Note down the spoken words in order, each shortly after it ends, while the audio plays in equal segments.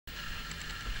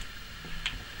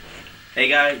Hey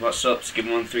guys, what's up? It's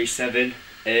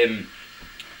Gibbon137.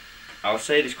 I'll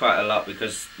say this quite a lot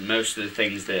because most of the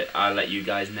things that I let you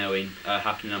guys know in are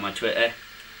happening on my Twitter.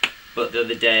 But the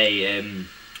other day,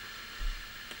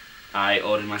 I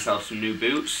ordered myself some new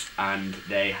boots and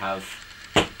they have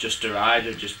just arrived.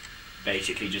 I've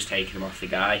basically just taken them off the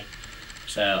guy.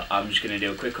 So I'm just going to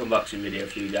do a quick unboxing video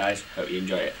for you guys. Hope you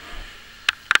enjoy it.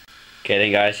 Okay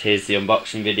then guys, here's the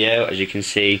unboxing video. As you can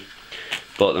see,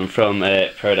 bought them from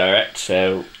Pro Direct,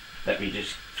 so let me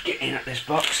just get in at this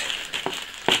box.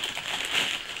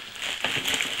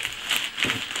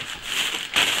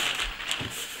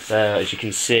 So as you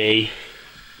can see,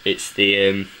 it's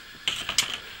the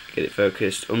get it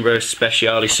focused, Umbro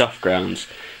Speciali Soft Grounds.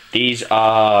 These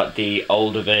are the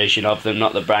older version of them,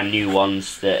 not the brand new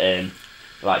ones that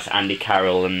like Andy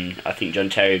Carroll and I think John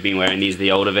Terry have been wearing. These are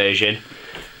the older version.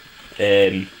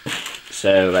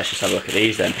 So let's just have a look at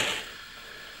these then.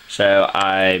 So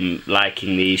I'm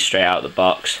liking these straight out of the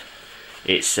box.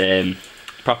 It's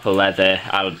proper leather.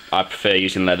 I prefer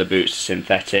using leather boots to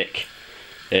synthetic.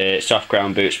 Soft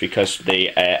ground boots because the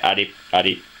Addy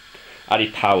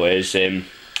Powers,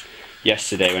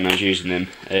 yesterday when I was using them,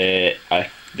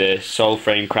 the sole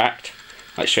frame cracked,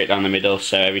 like straight down the middle,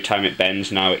 so every time it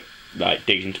bends now it like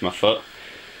digs into my foot.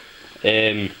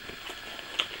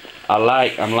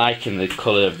 I'm liking the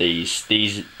colour of these.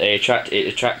 It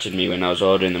attracted me when I was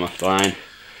ordering them off the line.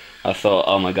 I thought,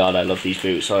 oh my god, I love these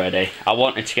boots already. I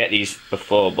wanted to get these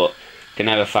before, but can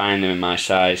never find them in my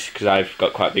size because I've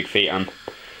got quite big feet. I'm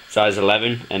size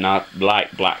 11, and I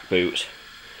like black boots.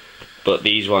 But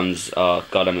these ones, oh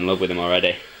god, I'm in love with them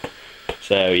already.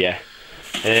 So yeah,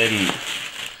 get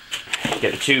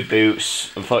the two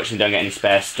boots. Unfortunately, don't get any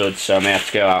spare studs, so I may have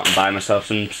to go out and buy myself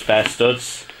some spare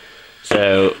studs.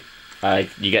 So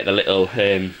you get the little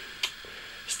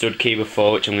stud key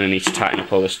before, which I'm going to need to tighten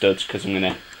up all the studs because I'm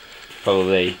going to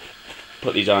probably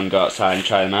put these on, go outside and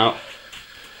try them out.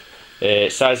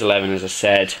 Size 11, as I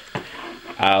said.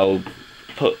 I'll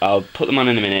put them on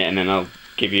in a minute, and then I'll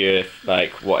give you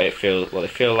like what they feel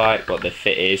like, what the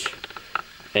fit is,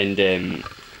 and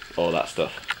all that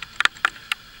stuff.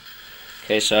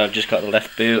 Okay, so I've just got the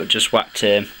left boot. I've just whacked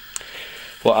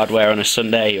what I'd wear on a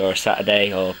Sunday or a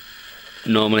Saturday, or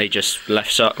normally just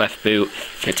left sock, left boot.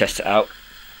 I'm going to test it out.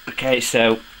 Okay,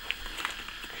 so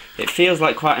it feels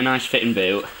like quite a nice fitting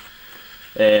boot.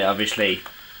 Obviously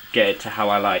get it to how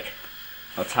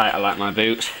tight I like my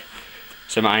boots.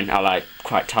 So mine, I like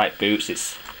quite tight boots.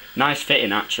 It's nice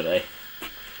fitting actually.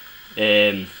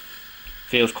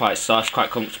 Feels quite soft, quite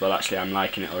comfortable actually. I'm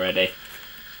liking it already.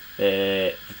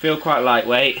 They feel quite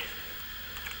lightweight.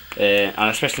 And I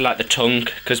especially like the tongue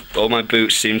because all my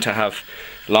boots seem to have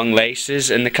long laces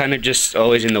and they're kind of just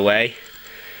always in the way.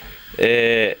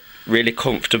 Really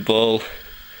comfortable.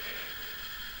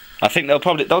 I think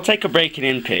they'll take a breaking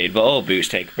in period, but all boots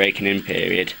take a breaking in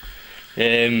period.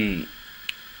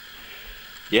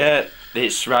 Yeah,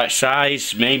 it's right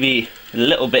size, maybe a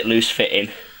little bit loose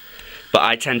fitting, but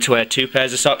I tend to wear two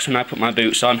pairs of socks when I put my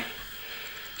boots on,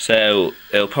 so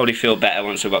it'll probably feel better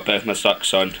once I've got both my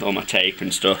socks on, all my tape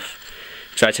and stuff.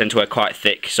 Because I tend to wear quite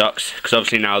thick socks, because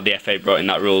obviously now the FA brought in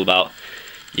that rule about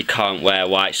you can't wear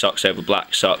white socks over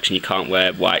black socks and you can't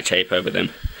wear white tape over them.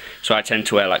 So I tend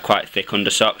to wear like quite thick under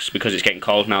socks because it's getting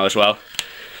cold now as well.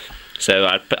 So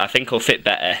I think it'll fit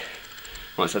better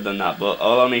once I've done that. But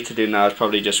all I'll need to do now is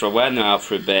probably just wear them out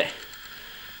for a bit,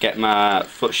 get my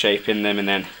foot shape in them, and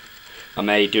then I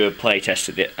may do a play test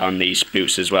on these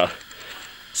boots as well.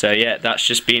 So yeah, that's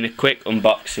just been a quick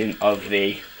unboxing of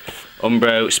the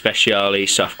Umbro Speciali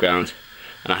Soft Ground,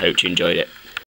 and I hope you enjoyed it.